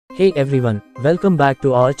Hey everyone, welcome back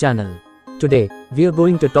to our channel. Today, we are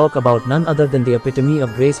going to talk about none other than the epitome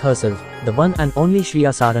of grace herself, the one and only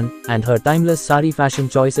Shriya Saran, and her timeless saree fashion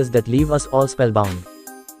choices that leave us all spellbound.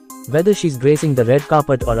 Whether she's gracing the red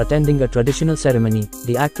carpet or attending a traditional ceremony,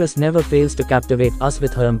 the actress never fails to captivate us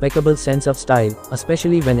with her impeccable sense of style,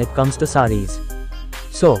 especially when it comes to sarees.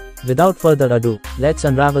 So, without further ado, let's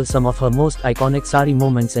unravel some of her most iconic saree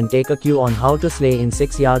moments and take a cue on how to slay in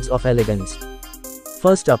 6 yards of elegance.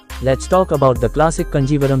 First up, let's talk about the classic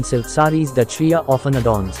Kanjivaram silk sarees that Shriya often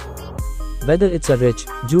adorns. Whether it's a rich,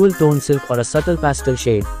 jewel-toned silk or a subtle pastel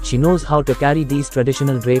shade, she knows how to carry these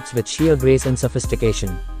traditional drapes with sheer grace and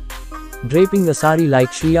sophistication. Draping a saree like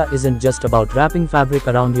Shriya isn't just about wrapping fabric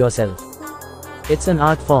around yourself. It's an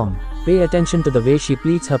art form. Pay attention to the way she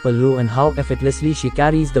pleats her pallu and how effortlessly she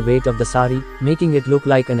carries the weight of the saree, making it look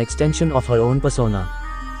like an extension of her own persona.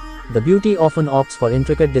 The beauty often opts for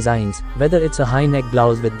intricate designs, whether it's a high-neck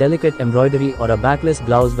blouse with delicate embroidery or a backless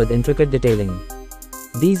blouse with intricate detailing.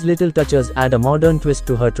 These little touches add a modern twist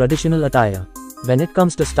to her traditional attire. When it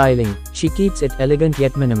comes to styling, she keeps it elegant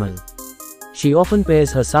yet minimal. She often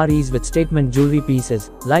pairs her sarees with statement jewelry pieces,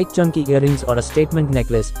 like chunky earrings or a statement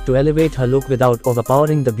necklace, to elevate her look without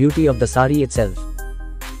overpowering the beauty of the saree itself.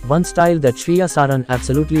 One style that Shriya Saran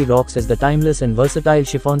absolutely rocks is the timeless and versatile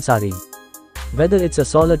chiffon saree. Whether it's a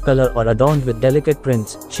solid color or adorned with delicate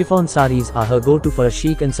prints, chiffon sarees are her go-to for a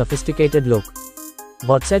chic and sophisticated look.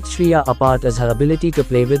 What sets Shriya apart is her ability to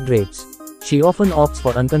play with drapes. She often opts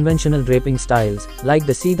for unconventional draping styles, like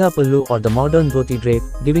the Seedha Pallu or the modern dhoti drape,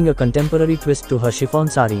 giving a contemporary twist to her chiffon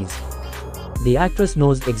sarees. The actress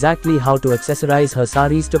knows exactly how to accessorize her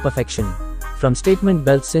sarees to perfection. From statement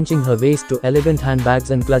belts cinching her waist to elegant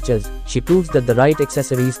handbags and clutches, she proves that the right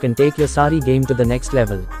accessories can take your saree game to the next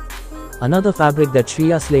level. Another fabric that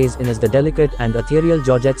Shriya slays in is the delicate and ethereal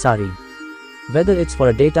Georgette saree. Whether it's for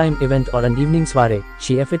a daytime event or an evening soiree,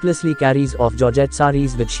 she effortlessly carries off Georgette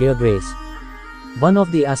sarees with sheer grace. One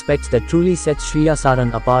of the aspects that truly sets Shriya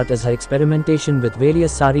Saran apart is her experimentation with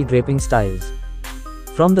various saree draping styles.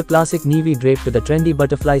 From the classic navy drape to the trendy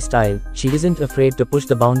butterfly style, she isn't afraid to push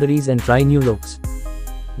the boundaries and try new looks.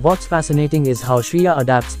 What's fascinating is how Shriya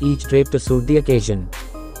adapts each drape to suit the occasion.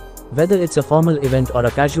 Whether it's a formal event or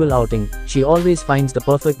a casual outing, she always finds the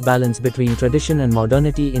perfect balance between tradition and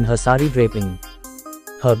modernity in her saree draping.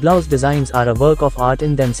 Her blouse designs are a work of art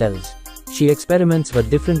in themselves. She experiments with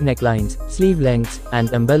different necklines, sleeve lengths,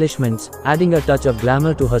 and embellishments, adding a touch of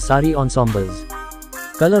glamour to her saree ensembles.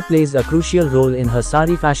 Color plays a crucial role in her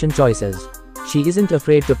saree fashion choices. She isn't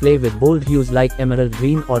afraid to play with bold hues like emerald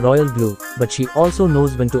green or royal blue, but she also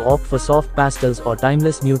knows when to opt for soft pastels or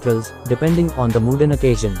timeless neutrals, depending on the mood and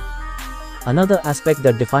occasion. Another aspect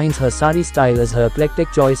that defines her saree style is her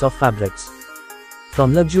eclectic choice of fabrics.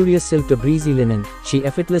 From luxurious silk to breezy linen, she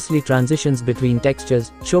effortlessly transitions between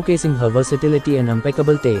textures, showcasing her versatility and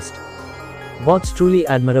impeccable taste. What's truly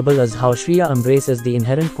admirable is how Shriya embraces the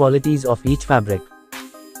inherent qualities of each fabric.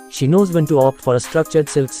 She knows when to opt for a structured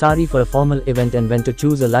silk saree for a formal event and when to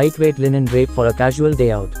choose a lightweight linen drape for a casual day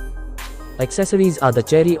out. Accessories are the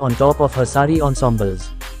cherry on top of her saree ensembles.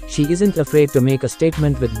 She isn't afraid to make a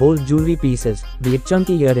statement with bold jewelry pieces, be it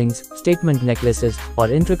chunky earrings, statement necklaces, or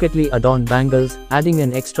intricately adorned bangles, adding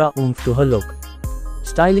an extra oomph to her look.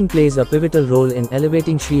 Styling plays a pivotal role in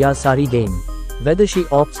elevating Shriya's saree game. Whether she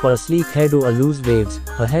opts for a sleek hairdo or loose waves,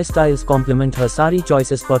 her hairstyles complement her saree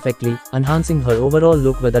choices perfectly, enhancing her overall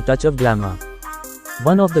look with a touch of glamour.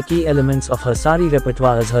 One of the key elements of her saree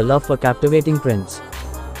repertoire is her love for captivating prints.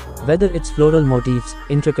 Whether it's floral motifs,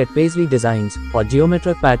 intricate paisley designs, or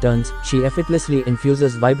geometric patterns, she effortlessly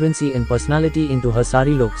infuses vibrancy and personality into her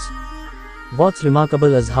saree looks. What's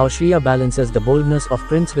remarkable is how Shriya balances the boldness of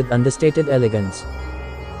prints with understated elegance.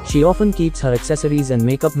 She often keeps her accessories and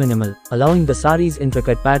makeup minimal, allowing the saree's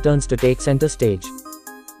intricate patterns to take center stage.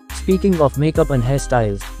 Speaking of makeup and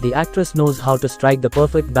hairstyles, the actress knows how to strike the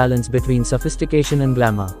perfect balance between sophistication and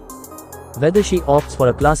glamour. Whether she opts for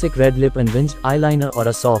a classic red lip and winged eyeliner or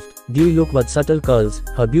a soft, dewy look with subtle curls,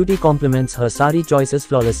 her beauty complements her saree choices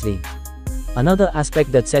flawlessly. Another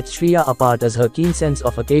aspect that sets Shriya apart is her keen sense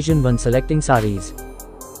of occasion when selecting sarees.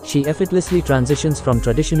 She effortlessly transitions from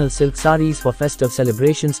traditional silk sarees for festive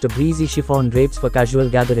celebrations to breezy chiffon drapes for casual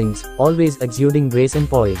gatherings, always exuding grace and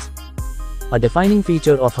poise. A defining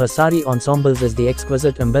feature of her saree ensembles is the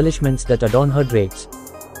exquisite embellishments that adorn her drapes.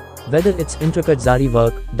 Whether it's intricate zari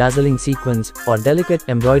work, dazzling sequins, or delicate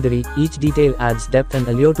embroidery, each detail adds depth and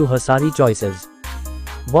allure to her saree choices.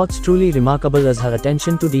 What's truly remarkable is her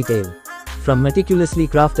attention to detail. From meticulously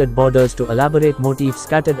crafted borders to elaborate motifs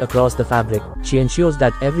scattered across the fabric, she ensures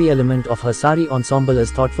that every element of her saree ensemble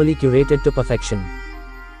is thoughtfully curated to perfection.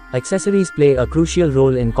 Accessories play a crucial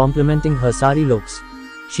role in complementing her sari looks.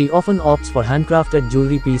 She often opts for handcrafted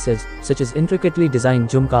jewelry pieces, such as intricately designed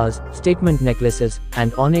jhumkas, statement necklaces,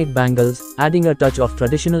 and ornate bangles, adding a touch of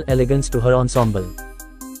traditional elegance to her ensemble.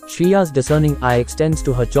 Shriya's discerning eye extends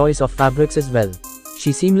to her choice of fabrics as well. She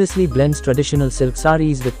seamlessly blends traditional silk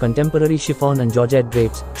saris with contemporary chiffon and georgette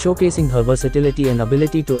drapes, showcasing her versatility and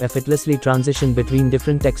ability to effortlessly transition between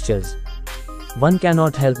different textures. One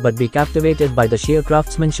cannot help but be captivated by the sheer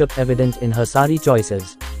craftsmanship evident in her sari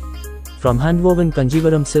choices. From handwoven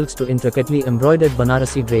Kanjivaram silks to intricately embroidered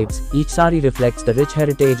Banarasi drapes, each sari reflects the rich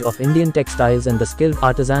heritage of Indian textiles and the skilled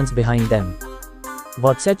artisans behind them.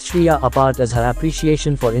 What sets Shriya apart is her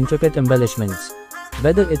appreciation for intricate embellishments.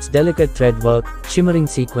 Whether it's delicate thread work, shimmering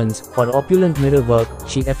sequins, or opulent mirror work,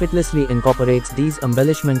 she effortlessly incorporates these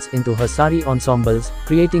embellishments into her sari ensembles,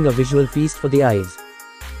 creating a visual feast for the eyes.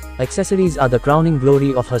 Accessories are the crowning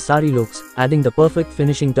glory of her sari looks, adding the perfect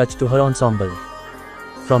finishing touch to her ensemble.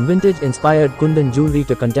 From vintage-inspired Kundan jewelry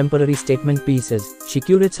to contemporary statement pieces, she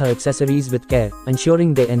curates her accessories with care,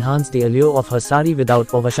 ensuring they enhance the allure of her sari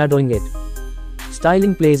without overshadowing it.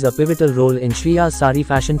 Styling plays a pivotal role in Shriya's sari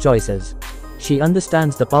fashion choices. She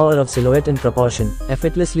understands the power of silhouette and proportion,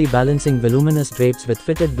 effortlessly balancing voluminous drapes with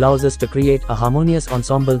fitted blouses to create a harmonious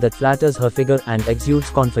ensemble that flatters her figure and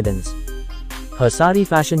exudes confidence. Her sari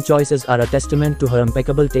fashion choices are a testament to her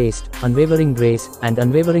impeccable taste, unwavering grace, and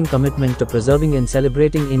unwavering commitment to preserving and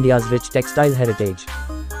celebrating India's rich textile heritage.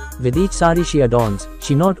 With each sari she adorns,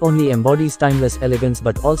 she not only embodies timeless elegance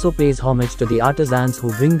but also pays homage to the artisans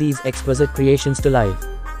who bring these exquisite creations to life.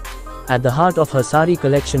 At the heart of her sari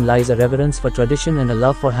collection lies a reverence for tradition and a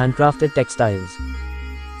love for handcrafted textiles.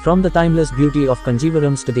 From the timeless beauty of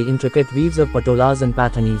Kanjivarams to the intricate weaves of patolas and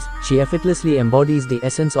pathanis, she effortlessly embodies the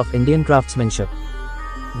essence of Indian craftsmanship.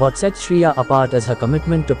 What sets Shriya apart is her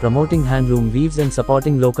commitment to promoting handloom weaves and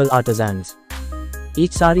supporting local artisans.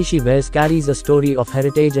 Each sari she wears carries a story of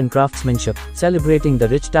heritage and craftsmanship, celebrating the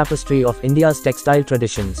rich tapestry of India's textile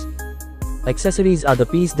traditions. Accessories are the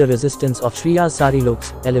piece de resistance of Shriya's sari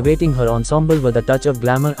looks, elevating her ensemble with a touch of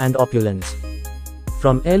glamour and opulence.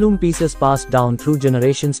 From heirloom pieces passed down through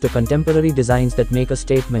generations to contemporary designs that make a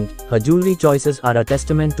statement, her jewelry choices are a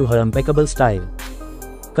testament to her impeccable style.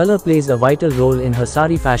 Color plays a vital role in her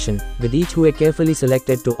sari fashion, with each hue carefully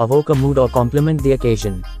selected to evoke a mood or complement the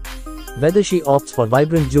occasion. Whether she opts for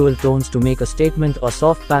vibrant jewel tones to make a statement or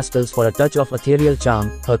soft pastels for a touch of ethereal charm,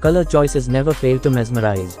 her color choices never fail to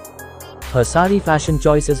mesmerize. Her sari fashion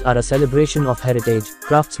choices are a celebration of heritage,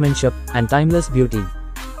 craftsmanship, and timeless beauty.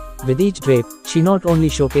 With each drape, she not only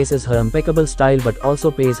showcases her impeccable style but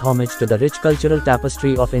also pays homage to the rich cultural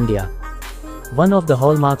tapestry of India. One of the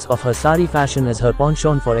hallmarks of her sari fashion is her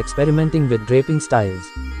penchant for experimenting with draping styles.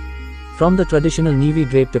 From the traditional navy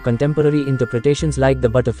drape to contemporary interpretations like the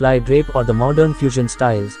butterfly drape or the modern fusion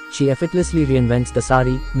styles, she effortlessly reinvents the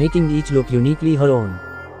sari, making each look uniquely her own.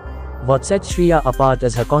 What sets Shriya apart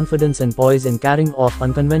is her confidence and poise in carrying off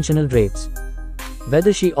unconventional drapes.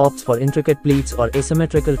 Whether she opts for intricate pleats or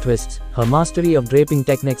asymmetrical twists, her mastery of draping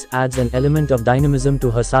techniques adds an element of dynamism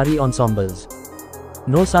to her sari ensembles.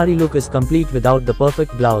 No sari look is complete without the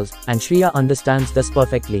perfect blouse, and Shriya understands this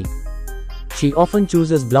perfectly. She often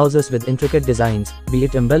chooses blouses with intricate designs, be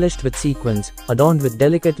it embellished with sequins, adorned with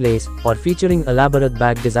delicate lace, or featuring elaborate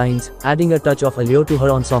bag designs, adding a touch of allure to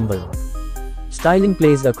her ensemble. Styling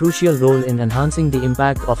plays a crucial role in enhancing the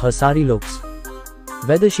impact of her sari looks.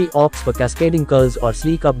 Whether she opts for cascading curls or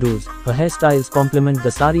sleek updos, her hairstyles complement the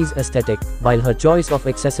sari's aesthetic, while her choice of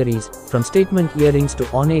accessories, from statement earrings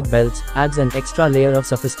to ornate belts, adds an extra layer of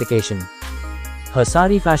sophistication. Her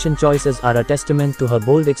sari fashion choices are a testament to her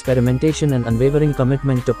bold experimentation and unwavering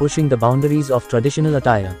commitment to pushing the boundaries of traditional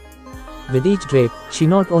attire. With each drape, she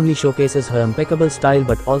not only showcases her impeccable style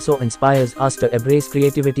but also inspires us to embrace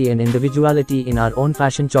creativity and individuality in our own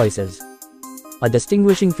fashion choices. A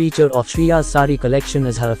distinguishing feature of Shriya's sari collection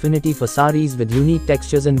is her affinity for saris with unique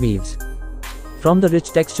textures and weaves. From the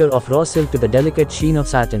rich texture of raw silk to the delicate sheen of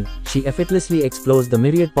satin, she effortlessly explores the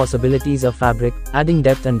myriad possibilities of fabric, adding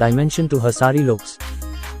depth and dimension to her sari looks.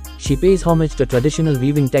 She pays homage to traditional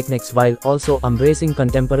weaving techniques while also embracing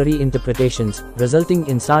contemporary interpretations, resulting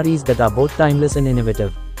in saris that are both timeless and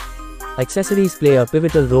innovative. Accessories play a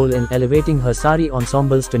pivotal role in elevating her sari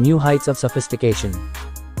ensembles to new heights of sophistication.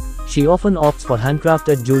 She often opts for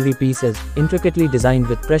handcrafted jewelry pieces, intricately designed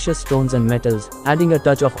with precious stones and metals, adding a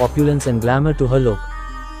touch of opulence and glamour to her look.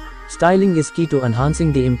 Styling is key to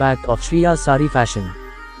enhancing the impact of Shriya's sari fashion.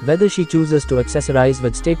 Whether she chooses to accessorize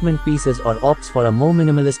with statement pieces or opts for a more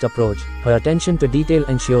minimalist approach, her attention to detail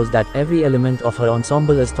ensures that every element of her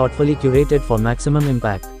ensemble is thoughtfully curated for maximum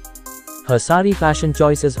impact. Her saree fashion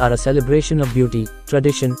choices are a celebration of beauty,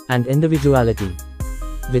 tradition, and individuality.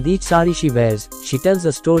 With each saree she wears, she tells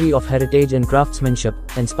a story of heritage and craftsmanship,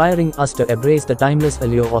 inspiring us to embrace the timeless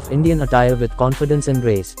allure of Indian attire with confidence and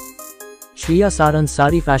grace. Shriya Saran's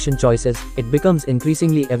saree fashion choices, it becomes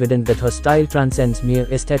increasingly evident that her style transcends mere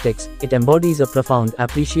aesthetics. It embodies a profound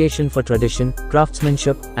appreciation for tradition,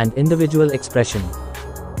 craftsmanship, and individual expression.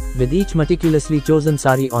 With each meticulously chosen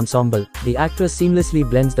saree ensemble, the actress seamlessly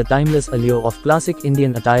blends the timeless allure of classic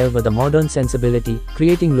Indian attire with a modern sensibility,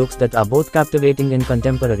 creating looks that are both captivating and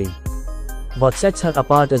contemporary. What sets her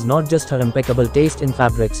apart is not just her impeccable taste in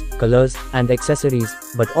fabrics, colors, and accessories,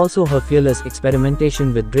 but also her fearless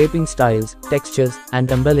experimentation with draping styles, textures,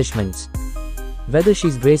 and embellishments. Whether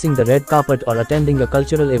she's gracing the red carpet or attending a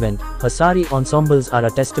cultural event, her saree ensembles are a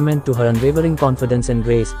testament to her unwavering confidence and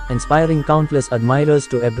grace, inspiring countless admirers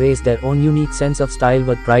to embrace their own unique sense of style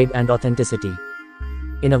with pride and authenticity.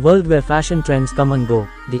 In a world where fashion trends come and go,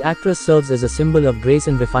 the actress serves as a symbol of grace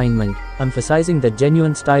and refinement, emphasizing that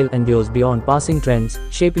genuine style endures beyond passing trends,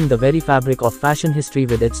 shaping the very fabric of fashion history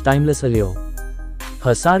with its timeless allure.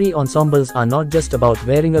 Her saree ensembles are not just about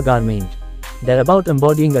wearing a garment. They're about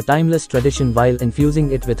embodying a timeless tradition while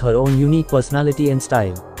infusing it with her own unique personality and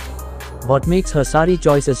style. What makes her saree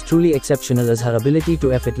choices truly exceptional is her ability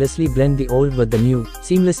to effortlessly blend the old with the new,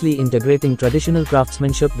 seamlessly integrating traditional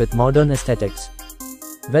craftsmanship with modern aesthetics.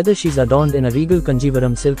 Whether she's adorned in a regal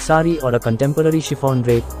Kanjivaram silk saree or a contemporary chiffon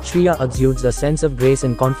drape, Shriya exudes a sense of grace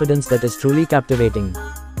and confidence that is truly captivating.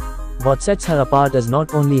 What sets her apart is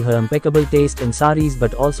not only her impeccable taste in sarees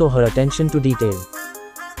but also her attention to detail.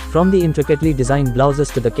 From the intricately designed blouses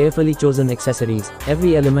to the carefully chosen accessories,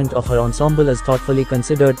 every element of her ensemble is thoughtfully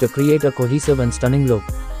considered to create a cohesive and stunning look.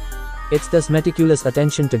 It's this meticulous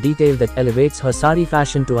attention to detail that elevates her saree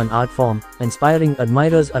fashion to an art form, inspiring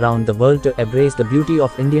admirers around the world to embrace the beauty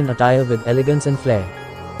of Indian attire with elegance and flair.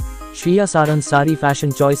 Shriya Saran's saree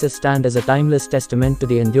fashion choices stand as a timeless testament to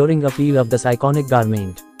the enduring appeal of this iconic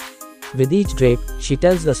garment. With each drape, she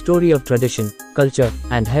tells the story of tradition, culture,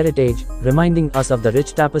 and heritage, reminding us of the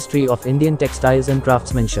rich tapestry of Indian textiles and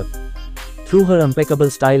craftsmanship. Through her impeccable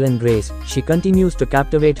style and grace, she continues to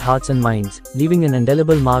captivate hearts and minds, leaving an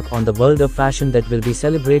indelible mark on the world of fashion that will be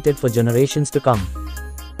celebrated for generations to come.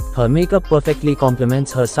 Her makeup perfectly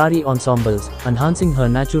complements her saree ensembles, enhancing her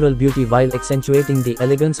natural beauty while accentuating the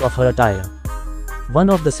elegance of her attire. One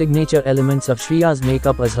of the signature elements of Shriya's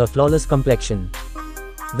makeup is her flawless complexion.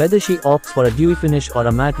 Whether she opts for a dewy finish or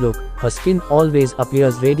a matte look, her skin always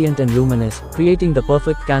appears radiant and luminous, creating the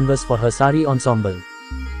perfect canvas for her saree ensemble.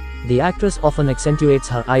 The actress often accentuates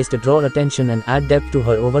her eyes to draw attention and add depth to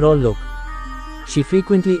her overall look. She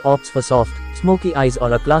frequently opts for soft, smoky eyes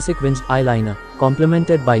or a classic winged eyeliner,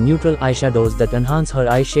 complemented by neutral eyeshadows that enhance her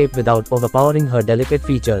eye shape without overpowering her delicate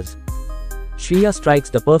features. Shriya strikes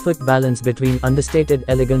the perfect balance between understated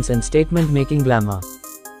elegance and statement-making glamour.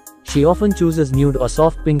 She often chooses nude or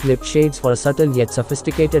soft pink lip shades for a subtle yet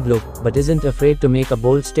sophisticated look, but isn't afraid to make a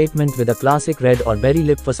bold statement with a classic red or berry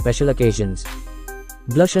lip for special occasions.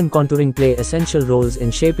 Blush and contouring play essential roles in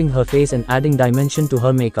shaping her face and adding dimension to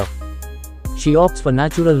her makeup. She opts for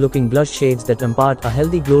natural-looking blush shades that impart a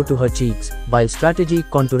healthy glow to her cheeks, while strategic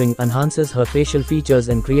contouring enhances her facial features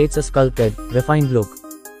and creates a sculpted, refined look.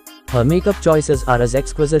 Her makeup choices are as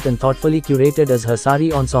exquisite and thoughtfully curated as her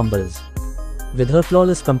saree ensembles. With her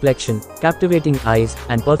flawless complexion, captivating eyes,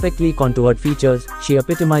 and perfectly contoured features, she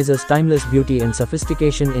epitomizes timeless beauty and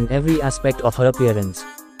sophistication in every aspect of her appearance.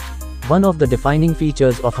 One of the defining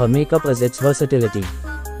features of her makeup is its versatility.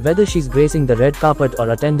 Whether she's gracing the red carpet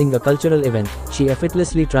or attending a cultural event, she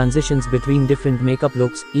effortlessly transitions between different makeup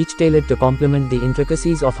looks, each tailored to complement the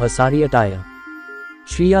intricacies of her saree attire.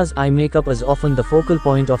 Shriya's eye makeup is often the focal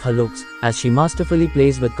point of her looks, as she masterfully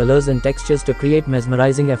plays with colors and textures to create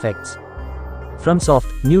mesmerizing effects. From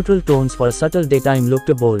soft, neutral tones for a subtle daytime look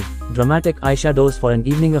to bold, dramatic eyeshadows for an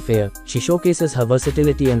evening affair, she showcases her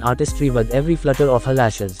versatility and artistry with every flutter of her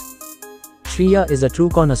lashes. Shriya is a true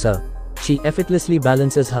connoisseur. She effortlessly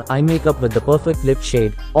balances her eye makeup with the perfect lip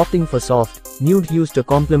shade, opting for soft, nude hues to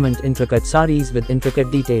complement intricate sarees with intricate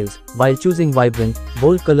details, while choosing vibrant,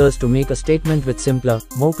 bold colors to make a statement with simpler,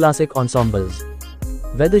 more classic ensembles.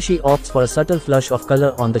 Whether she opts for a subtle flush of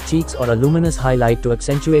color on the cheeks or a luminous highlight to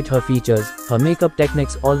accentuate her features, her makeup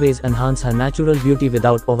techniques always enhance her natural beauty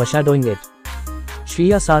without overshadowing it.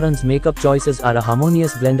 Shriya Saran's makeup choices are a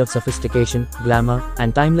harmonious blend of sophistication, glamour,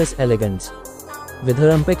 and timeless elegance. With her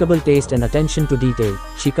impeccable taste and attention to detail,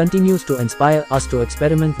 she continues to inspire us to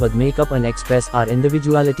experiment with makeup and express our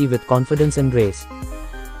individuality with confidence and grace.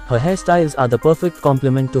 Her hairstyles are the perfect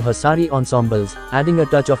complement to her saree ensembles, adding a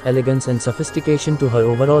touch of elegance and sophistication to her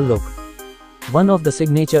overall look. One of the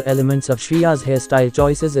signature elements of Shriya's hairstyle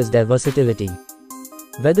choices is their versatility.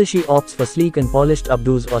 Whether she opts for sleek and polished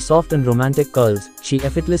updos or soft and romantic curls, she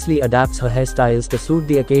effortlessly adapts her hairstyles to suit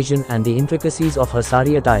the occasion and the intricacies of her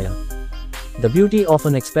saree attire. The beauty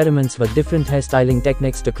often experiments with different hairstyling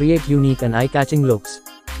techniques to create unique and eye-catching looks.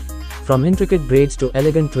 From intricate braids to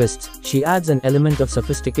elegant twists, she adds an element of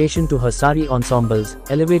sophistication to her saree ensembles,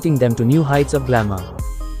 elevating them to new heights of glamour.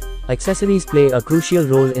 Accessories play a crucial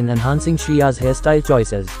role in enhancing Shriya's hairstyle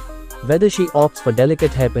choices. Whether she opts for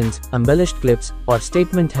delicate hairpins, embellished clips, or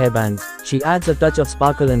statement hairbands, she adds a touch of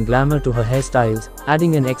sparkle and glamour to her hairstyles,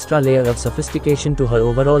 adding an extra layer of sophistication to her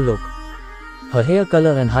overall look. Her hair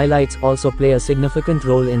color and highlights also play a significant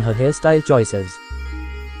role in her hairstyle choices.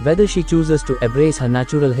 Whether she chooses to embrace her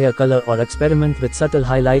natural hair color or experiment with subtle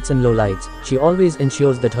highlights and lowlights, she always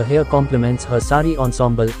ensures that her hair complements her saree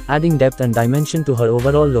ensemble, adding depth and dimension to her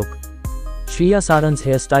overall look. Shriya Saran's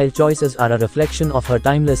hairstyle choices are a reflection of her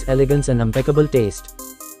timeless elegance and impeccable taste.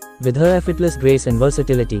 With her effortless grace and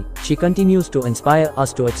versatility, she continues to inspire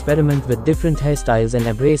us to experiment with different hairstyles and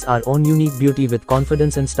embrace our own unique beauty with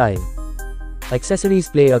confidence and style. Accessories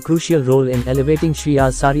play a crucial role in elevating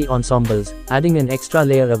Shriya's saree ensembles, adding an extra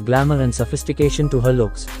layer of glamour and sophistication to her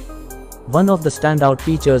looks. One of the standout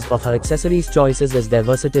features of her accessories choices is their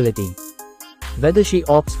versatility. Whether she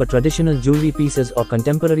opts for traditional jewelry pieces or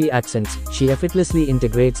contemporary accents, she effortlessly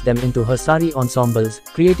integrates them into her saree ensembles,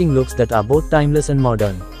 creating looks that are both timeless and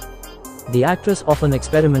modern. The actress often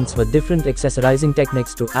experiments with different accessorizing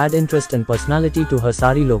techniques to add interest and personality to her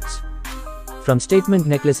saree looks. From statement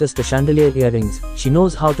necklaces to chandelier earrings, she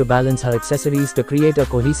knows how to balance her accessories to create a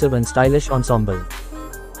cohesive and stylish ensemble.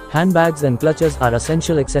 Handbags and clutches are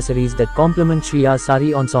essential accessories that complement Shriya's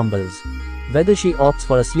saree ensembles. Whether she opts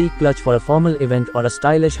for a sleek clutch for a formal event or a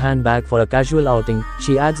stylish handbag for a casual outing,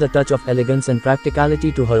 she adds a touch of elegance and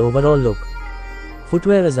practicality to her overall look.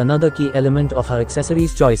 Footwear is another key element of her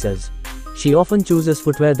accessories choices. She often chooses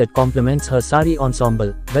footwear that complements her saree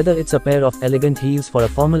ensemble, whether it's a pair of elegant heels for a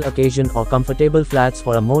formal occasion or comfortable flats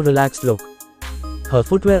for a more relaxed look. Her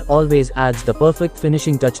footwear always adds the perfect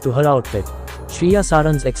finishing touch to her outfit. Shriya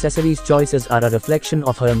Saran's accessories choices are a reflection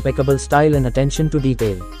of her impeccable style and attention to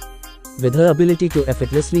detail. With her ability to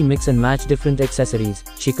effortlessly mix and match different accessories,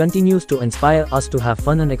 she continues to inspire us to have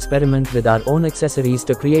fun and experiment with our own accessories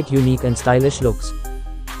to create unique and stylish looks.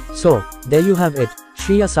 So, there you have it.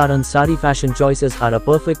 Shriya Saran's saree fashion choices are a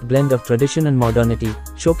perfect blend of tradition and modernity,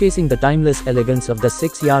 showcasing the timeless elegance of the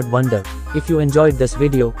 6-yard wonder. If you enjoyed this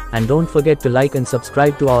video, and don't forget to like and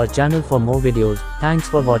subscribe to our channel for more videos. Thanks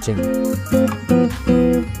for watching.